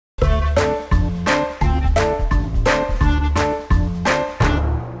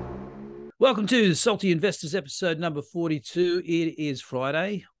Welcome to Salty Investors episode number 42. It is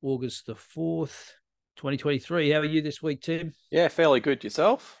Friday, August the 4th, 2023. How are you this week, Tim? Yeah, fairly good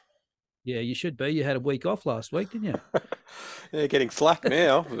yourself. Yeah, you should be. You had a week off last week, didn't you? Yeah, getting slack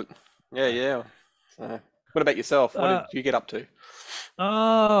now, but yeah. So, what about yourself? What did Uh, you get up to?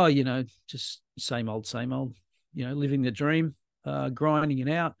 just same old, same old. Living the dream, grinding it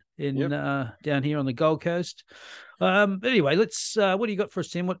out in Yep. down here on the Gold Coast. But anyway, let's. What do you got for us,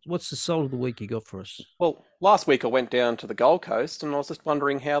 Tim? What's the soul of the week you got for us? Well, last week I went down to the Gold Coast and I was just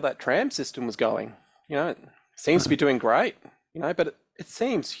wondering how that tram system was going. It seems to be doing great, but it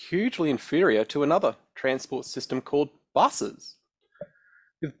seems hugely inferior to another transport system called buses.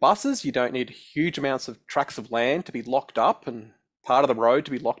 With buses, you don't need huge amounts of tracts of land to be locked up and part of the road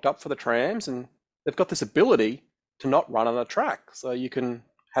to be locked up for the trams, and they've got this ability to not run on a track, so you can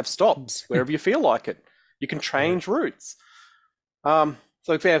have stops wherever you feel like it. You can Yeah. change routes. So,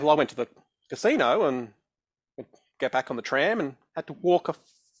 for example, I went to the casino and get back on the tram and had to walk a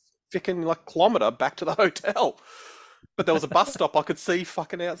freaking kilometre back to the hotel. But there was a bus stop I could see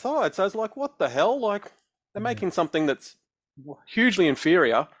fucking outside. So I was like, what the hell? Like, they're Yeah. making something that's hugely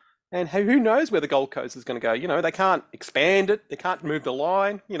inferior. And who knows where the Gold Coast is going to go? They can't expand it. They can't move the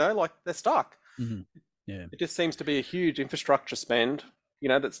line. Like they're stuck. Mhm. Yeah. It just seems to be a huge infrastructure spend,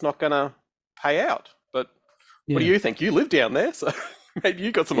 that's not going to pay out. But what do Yeah. you think? You live down there, so maybe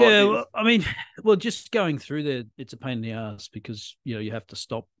you got some Yeah, ideas. well, just going through there, it's a pain in the ass because you have to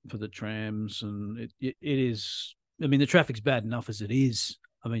stop for the trams, and it is. I mean, the traffic's bad enough as it is.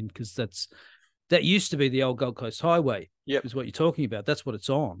 I mean, because that used to be the old Gold Coast Highway, Yep. is what you're talking about. That's what it's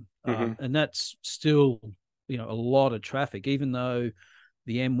on, Hmm. and that's still a lot of traffic, even though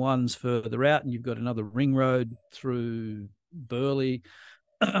the M1's further out, and you've got another ring road through Burleigh.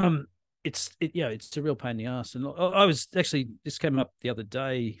 It's a real pain in the ass. And I was actually, this came up the other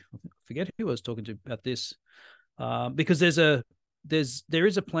day. I forget who I was talking to about this, because there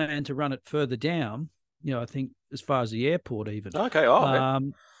is a plan to run it further down. I think as far as the airport even. Okay. Oh,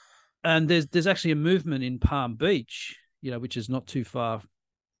 okay. And there's actually a movement in Palm Beach, which is not too far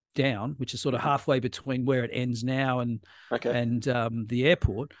down, which is sort of Mhm. halfway between where it ends now and Okay. the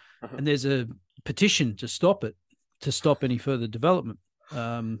airport. Uh-huh. And there's a petition to stop any further development,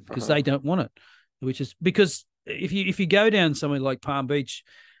 because Uh-huh. they don't want it. Which is because if you go down somewhere like Palm Beach,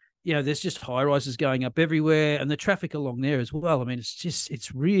 there's just high rises going up everywhere, and the traffic along there as well. I mean,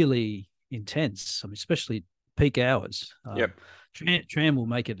 it's really intense. I mean, especially peak hours. Yep. Tram will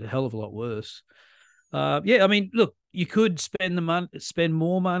make it a hell of a lot worse. I mean, look, you could spend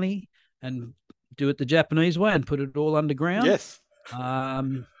more money and do it the Japanese way and put it all underground. Yes.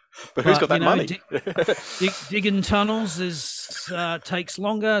 Um, But who's got but that money? digging tunnels takes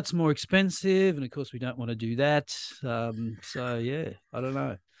longer. It's more expensive, and of course, we don't want to do that. So yeah, I don't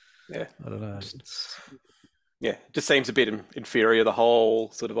know. Yeah. I don't know. Just, yeah. It just seems a bit inferior, the whole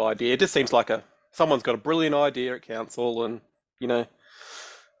sort of idea. It just seems like someone's got a brilliant idea at council and, you know,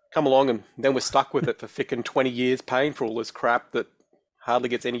 come along and then we're stuck with it for frickin' 20 years paying for all this crap that hardly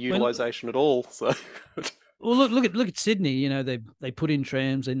gets any When utilization at all. So, Well, look at Sydney. They put in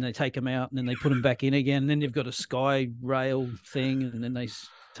trams and they take them out, and then they put them back in again. And then you've got a sky rail thing, and then they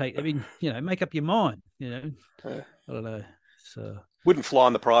take. I mean, make up your mind. yeah. I don't know. So Wouldn't fly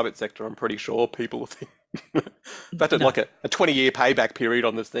in the private sector, I'm pretty sure people would think. If that had no, like a 20-year payback period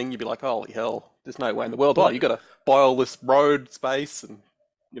on this thing, you'd be like, holy hell, there's no way in the world. Oh, well, you got to buy all this road space and,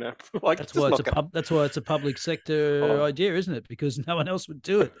 like, it's that's just why not going to. that's why it's a public sector Oh. idea, isn't it? Because no one else would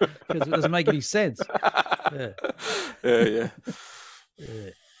do it because it doesn't make any sense. Yeah. Yeah, yeah. Yeah.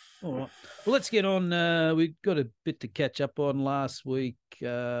 All right. Well, let's get on. We've got a bit to catch up on last week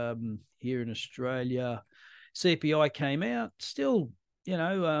here in Australia. CPI came out. Still,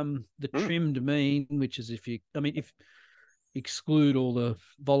 the trimmed mean, which is if exclude all the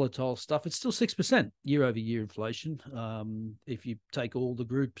volatile stuff, it's still 6% year over year inflation. If you take all the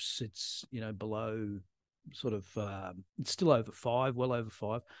groups, it's below sort of it's still over 5, well over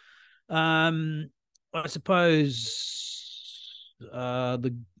 5. I suppose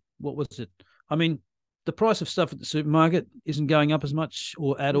what was it? I mean, the price of stuff at the supermarket isn't going up as much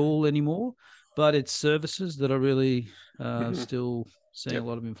or at all anymore, but it's services that are really still seeing a Yep.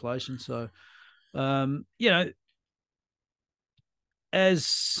 lot of inflation. So, you know,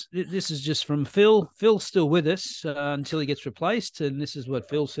 as this is just from Phil. Phil's still with us until he gets replaced, and this is what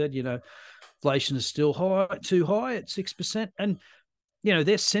Phil said. Inflation is still too high at 6%, and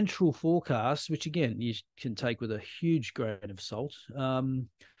their central forecast, which again you can take with a huge grain of salt,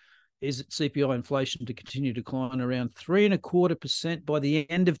 is that CPI inflation to continue to decline around 3.25% by the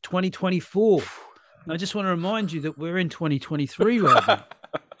end of 2024. And I just want to remind you that we're in 2023 right now.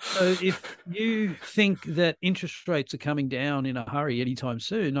 So if you think that interest rates are coming down in a hurry anytime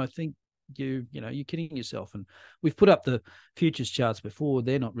soon, I think you're kidding yourself. And we've put up the futures charts before.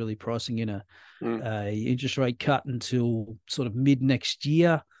 They're not really pricing in a interest rate cut until sort of mid next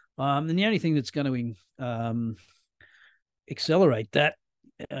year. And the only thing that's going to accelerate that,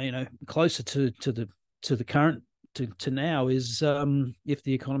 closer to the current to now is if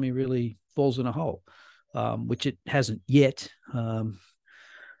the economy really falls in a hole, which it hasn't yet.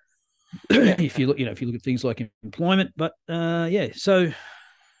 If you look at things like employment, but so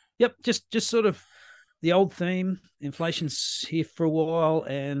yep, just sort of the old theme: inflation's here for a while,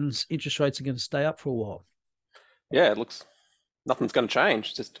 and interest rates are going to stay up for a while. Yeah, it looks nothing's going to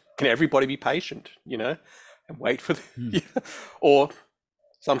change. Just can everybody be patient, and wait for or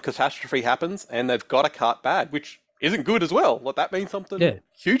some catastrophe happens and they've got to cut bad, which isn't good as well. Like that means something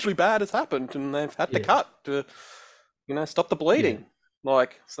hugely bad has happened and they've had to cut to, stop the bleeding.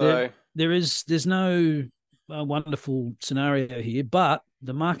 Like so. There's no wonderful scenario here, but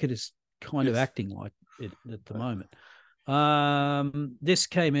the market is kind of acting like it at the moment. This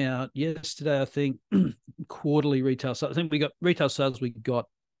came out yesterday, I think. Quarterly retail sales. I think we got retail sales we got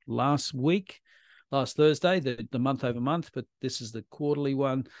last Thursday, the month over month, but this is the quarterly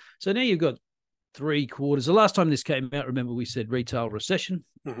one. So now you've got 3 quarters. The last time this came out, remember we said retail recession,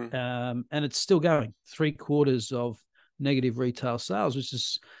 and it's still going. 3 quarters of negative retail sales, which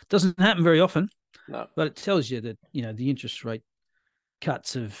doesn't happen very often. No. But it tells you that the interest rate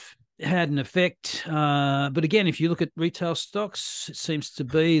cuts have had an effect. But again, if you look at retail stocks, it seems to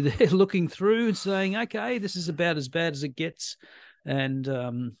be they're looking through and saying, okay, this is about as bad as it gets, and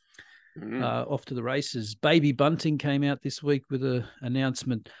off to the races. Baby Bunting came out this week with an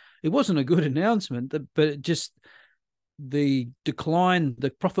announcement. It wasn't a good announcement, but it just the decline, the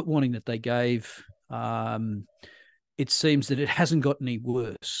profit warning that they gave. It seems that it hasn't got any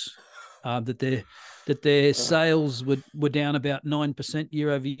worse. That their sales were down about 9%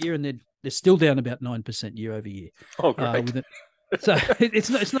 year over year, and they're still down about 9% year over year. Oh, great! So it's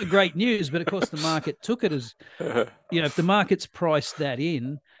not great news, but of course the market took it as if the market's priced that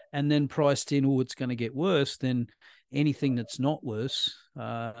in and then priced in, it's going to get worse, then anything that's not worse,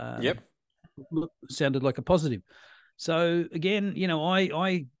 sounded like a positive. So again,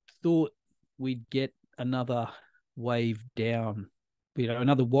 I thought we'd get another wave down,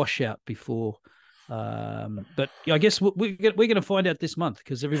 another washout before. But I guess we're going to find out this month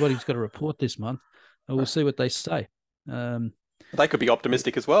because everybody's got a report this month, and we'll see what they say. They could be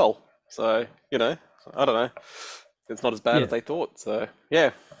optimistic as well. So I don't know. It's not as bad as they thought. So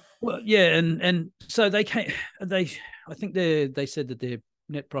yeah. Well, yeah, and so they came. I think they said that their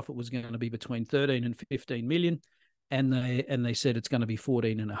net profit was going to be between 13 and 15 million. And they said it's going to be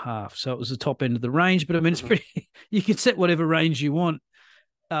 14.5. So it was the top end of the range, but I mean, it's pretty, you can set whatever range you want.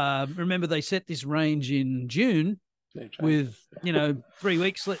 Remember they set this range in June with, 3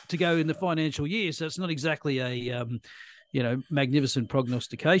 weeks to go in the financial year. So it's not exactly a, magnificent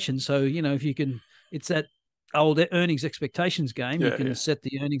prognostication. So, if you can, it's that old earnings expectations game. You can set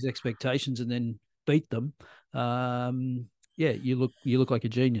the earnings expectations and then beat them. You look like a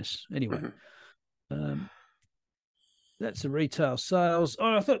genius anyway. That's the retail sales.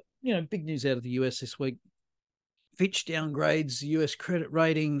 Oh, I thought, big news out of the US this week. Fitch downgrades the US credit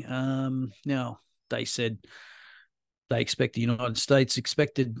rating. Now, they said they expect the United States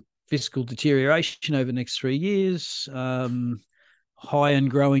expected fiscal deterioration over the next 3 years, high and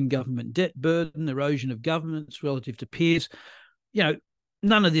growing government debt burden, erosion of governments relative to peers.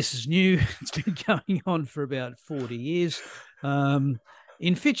 None of this is new. It's been going on for about 40 years.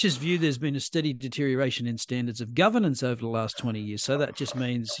 In Fitch's view, there's been a steady deterioration in standards of governance over the last 20 years. So that just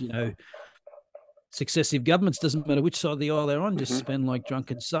means, successive governments, doesn't matter which side of the aisle they're on, just spend like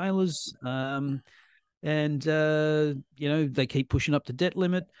drunken sailors. They keep pushing up the debt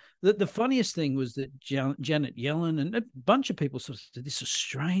limit. The funniest thing was that Janet Yellen and a bunch of people sort of said, this is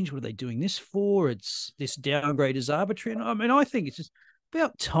strange. What are they doing this for? This downgrade is arbitrary. And I mean, I think it's just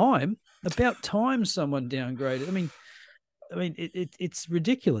about time someone downgraded. I mean, it's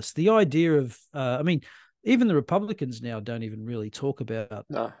ridiculous. The idea of, even the Republicans now don't even really talk about,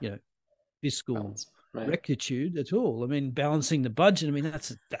 fiscal rectitude at all. I mean, balancing the budget. I mean,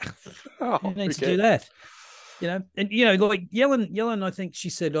 that's who needs to do that? And like Yellen, I think she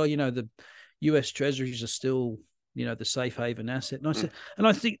said, the U.S. Treasuries are still, the safe haven asset. And I said, and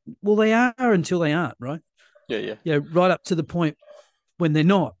I think, well, they are until they aren't, right? Yeah. Right up to the point when they're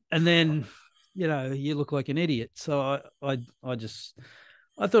not, and then. You look like an idiot. So I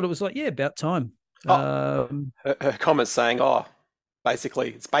thought it was like, about time. Her comments saying,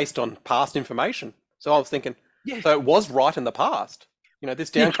 basically it's based on past information. So I was thinking, so it was right in the past. this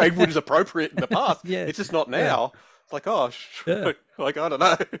downgrade was appropriate in the past. Yeah, It's just not yeah, now. It's like, oh, yeah. like I don't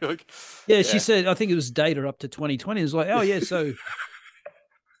know. Like, Yeah, she yeah, said, I think it was data up to 2020. It's like, oh yeah, so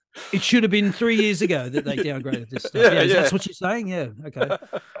it should have been 3 years ago that they downgraded this stuff. yeah, Yeah, is yeah. that what you're saying? Yeah, okay.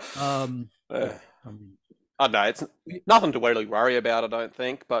 Uh, Yeah, I mean, I don't know. It's nothing to really worry about, I don't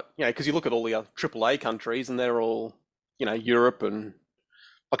think. But because you look at all the AAA countries, and they're all, Europe and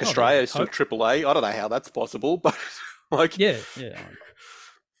like oh yeah, Australia is still AAA. I don't know how that's possible, but like yeah, yeah,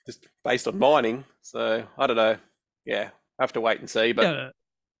 just based on mining. So I don't know. Yeah, I have to wait and see. But yeah,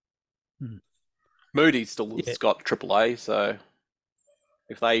 hmm, Moody's still yeah. has got AAA. So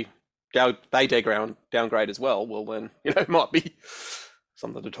if they downgrade as well, well then it might be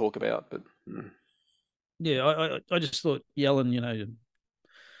something to talk about. But Yeah, I just thought Yellen,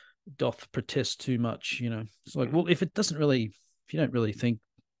 doth protest too much. It's like, well, if you don't really think,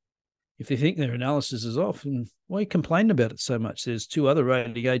 if you think their analysis is off, and why are you complaining about it so much? There's two other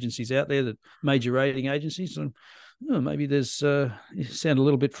rating agencies out there, that major rating agencies, and maybe there's you sound a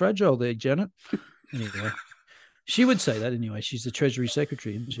little bit fragile there, Janet. Anyway, she would say that anyway. She's the Treasury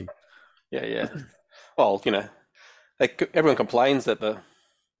Secretary, isn't she? yeah. Well, everyone complains that the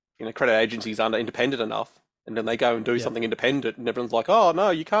credit agencies aren't independent enough, and then they go and do Yeah, something independent, and everyone's like, "Oh no,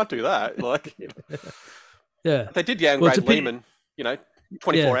 you can't do that." Like yeah. they did Well, it's a downgrade pity. Lehman,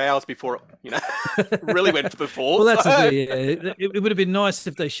 24 Yeah. hours before really went for the Well, fourth. that's the So. thing. Yeah. It would have been nice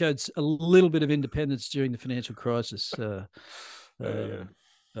if they showed a little bit of independence during the financial crisis. Yeah.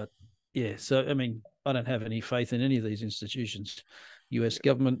 But yeah, so I mean, I don't have any faith in any of these institutions. U.S.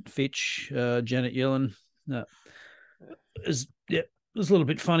 government, Fitch, Janet Yellen. No, it was a little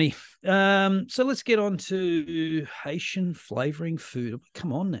bit funny. So let's get on to Haitian flavoring food.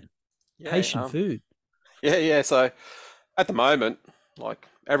 Come on, then, Yeah, Haitian food. yeah. So at the moment, like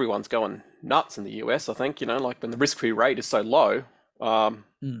everyone's going nuts in the US. I think like when the risk-free rate is so low.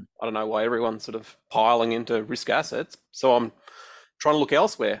 Mm. I don't know why everyone's sort of piling into risk assets. So I'm trying to look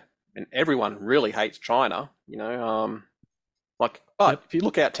elsewhere, and everyone really hates China. But Yep. if you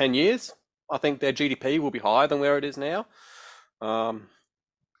look out 10 years, I think their GDP will be higher than where it is now. Um,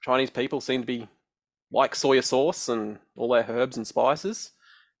 Chinese people seem to be like soya sauce and all their herbs and spices.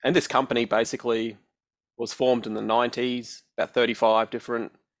 And this company basically was formed in the 90s. About 35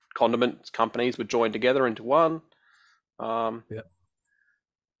 different condiment companies were joined together into one. Um, Yep.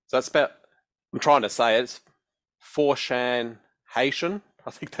 so that's about, I'm trying to say it's Foshan Haitian.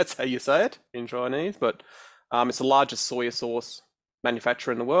 I think that's how you say it in Chinese. But it's the largest soya sauce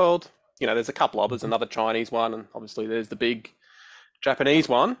manufacturer in the world. There's a couple others, Mhm. another Chinese one, and obviously there's the big Japanese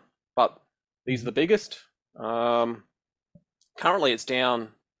one, but these are the biggest. Um, Currently, it's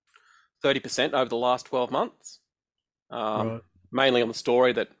down 30% over the last 12 months, Right. mainly on the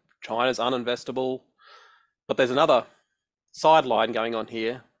story that China's uninvestable. But there's another sideline going on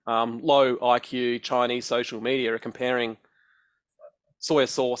here. Low IQ Chinese social media are comparing soy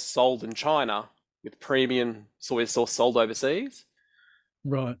sauce sold in China with premium soy sauce sold overseas.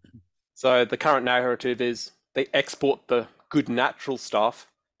 Right. So the current narrative is they export the good natural stuff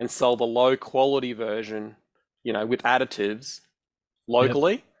and sell the low quality version, with additives Yep.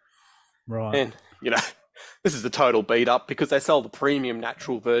 locally. Right. And, this is a total beat up because they sell the premium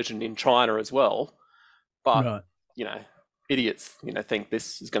natural version in China as well. But, Right. you know, idiots, think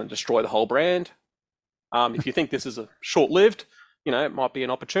this is going to destroy the whole brand. If you think this is a short lived, it might be an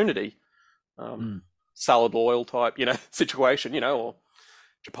opportunity. Mm. Salad oil type, situation, or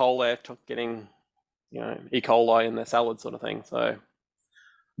Chipotle getting, E. coli in their salad sort of thing. So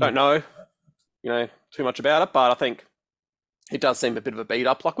don't Yep. know, too much about it, but I think it does seem a bit of a beat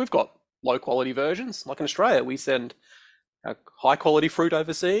up. Like we've got low quality versions. Like in Australia, we send high quality fruit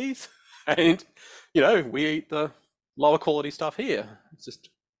overseas, and we eat the lower quality stuff here. It's just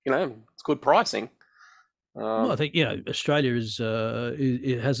it's good pricing. Well, I think Australia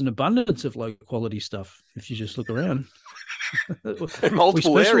it has an abundance of low quality stuff. If you just look around, In we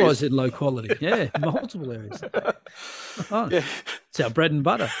multiple specialize areas. in low quality. Yeah, multiple areers. Oh, Yeah, it's our bread and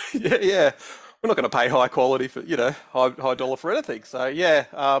butter. yeah. We're not going to pay high quality for high dollar for anything. So yeah.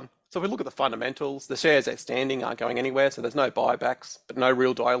 So if we look at the fundamentals, the shares outstanding aren't going anywhere. So there's no buybacks, but no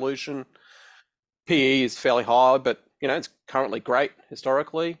real dilution. PE is fairly high, but it's currently great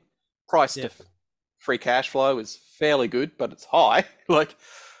historically. Price to Yep. free cash flow is fairly good, but it's high.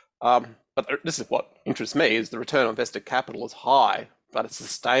 But this is what interests me is the return on invested capital is high, but it's Yep.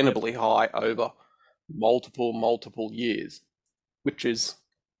 sustainably high over multiple years, which is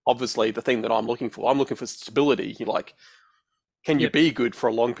obviously the thing that I'm looking for. I'm looking for stability. Can you Yep. be good for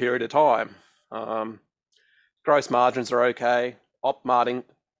a long period of time? Gross margins are okay. Up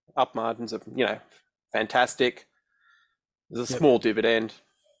margins are fantastic. There's a Yep. small dividend,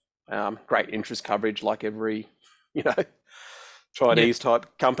 great interest coverage like every, you know, Chinese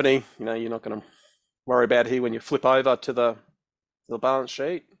type company. You know, you're not going to worry about here when you flip over to the balance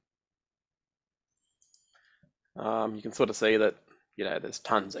sheet. You can sort of see that, you know, there's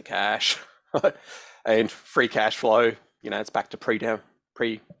tons of cash and free cash flow. You know, it's back to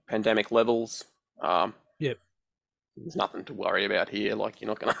pre-pandemic levels. Yep. There's nothing to worry about here. Like you're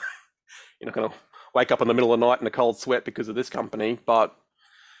not gonna wake up in the middle of the night in a cold sweat because of this company. But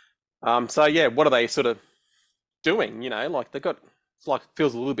so yeah, what are they sort of doing? You know, like it's like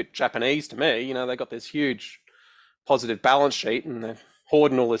feels a little bit Japanese to me. You know, they got this huge positive balance sheet and they're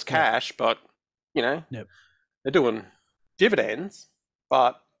hoarding all this cash, but you know, they're doing dividends,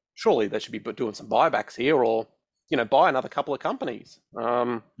 but surely they should be doing some buybacks here, or you know, buy another couple of companies.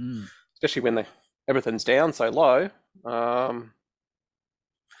 Especially when everything's down so low.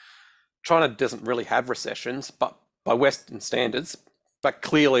 China doesn't really have recessions, but by Western standards, but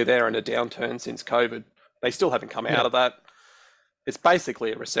clearly they're in a downturn since COVID. They still haven't come out of that. It's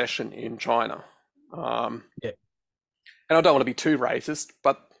basically a recession in China. And I don't want to be too racist,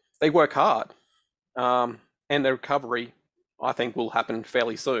 but they work hard. And their recovery, I think, will happen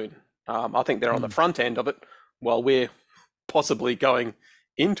fairly soon. I think they're on the front end of it while we're possibly going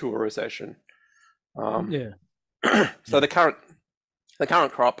into a recession. So the current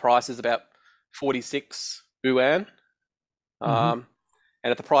crop price is about 46 yuan. And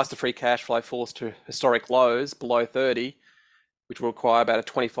if the price to free cash flow falls to historic lows below 30, which will require about a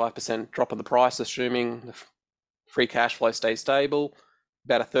 25% drop in the price, assuming the free cash flow stays stable,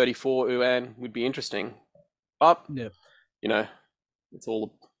 about a 34 yuan would be interesting. But, you know, it's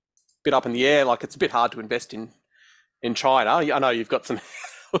all a bit up in the air. Like, it's a bit hard to invest in China. I know you've got some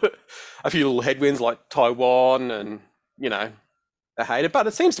a few little headwinds like Taiwan and, you know, they hate it, but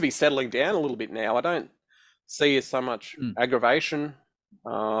it seems to be settling down a little bit now. I don't see so much aggravation.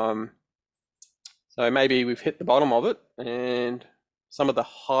 So maybe we've hit the bottom of it and some of the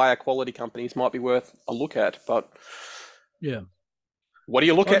higher quality companies might be worth a look at, but what do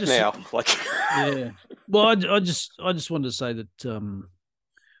you look at now? Like, well, I just wanted to say that,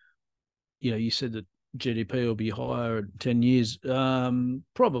 you know, you said that GDP will be higher in 10 years,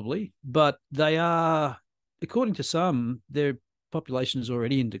 probably, but they are, according to some, their population is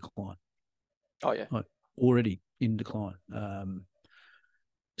already in decline. Oh yeah, like, already in decline.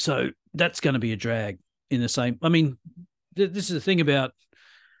 So that's going to be a drag in the same. I mean, this is the thing about,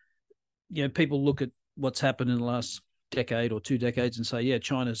 you know, people look at what's happened in the last decade or 2 decades and say, yeah,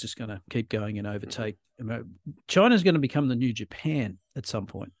 China's just going to keep going and overtake. China's going to become the new Japan at some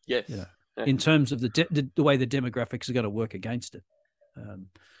point. Yes. You know, in terms of the way the demographics are going to work against it.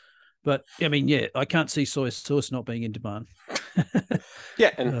 But I mean, I can't see soy sauce not being in demand.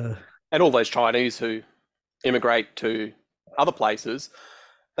 And all those Chinese who immigrate to other places,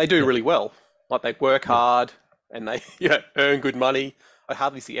 they do really well. Like they work hard and they earn good money. I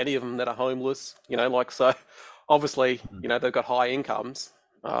hardly see any of them that are homeless. You know, like so. Obviously, you know, they've got high incomes,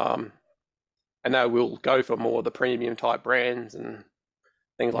 and they will go for more of the premium type brands and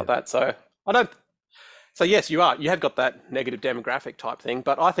things like that. So I don't. So yes, you have got that negative demographic type thing,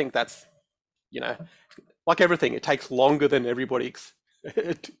 but I think that's, you know, like everything, it takes longer than everybody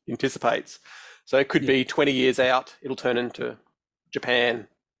anticipates. So it could be 20 years out, it'll turn into Japan.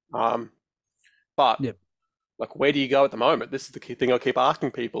 But like, where do you go at the moment? This is the key thing I keep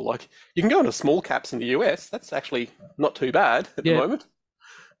asking people. Like, you can go into small caps in the US. That's actually not too bad at the moment.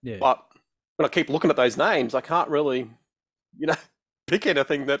 But when I keep looking at those names, I can't really, you know, pick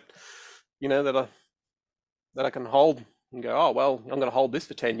anything that, you know, that I can hold and go, oh, well, I'm going to hold this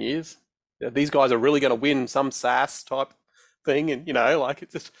for 10 years. You know, these guys are really going to win some SaaS type thing. And, you know, like,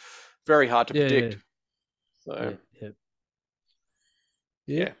 it's just very hard to predict. So,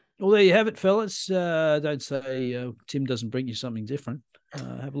 Well, there you have it, fellas. Don't say Tim doesn't bring you something different.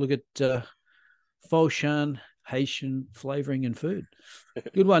 Have a look at Foshan, Haitian Flavouring and Food.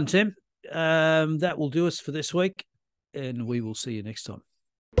 Good one, Tim. That will do us for this week, and we will see you next time.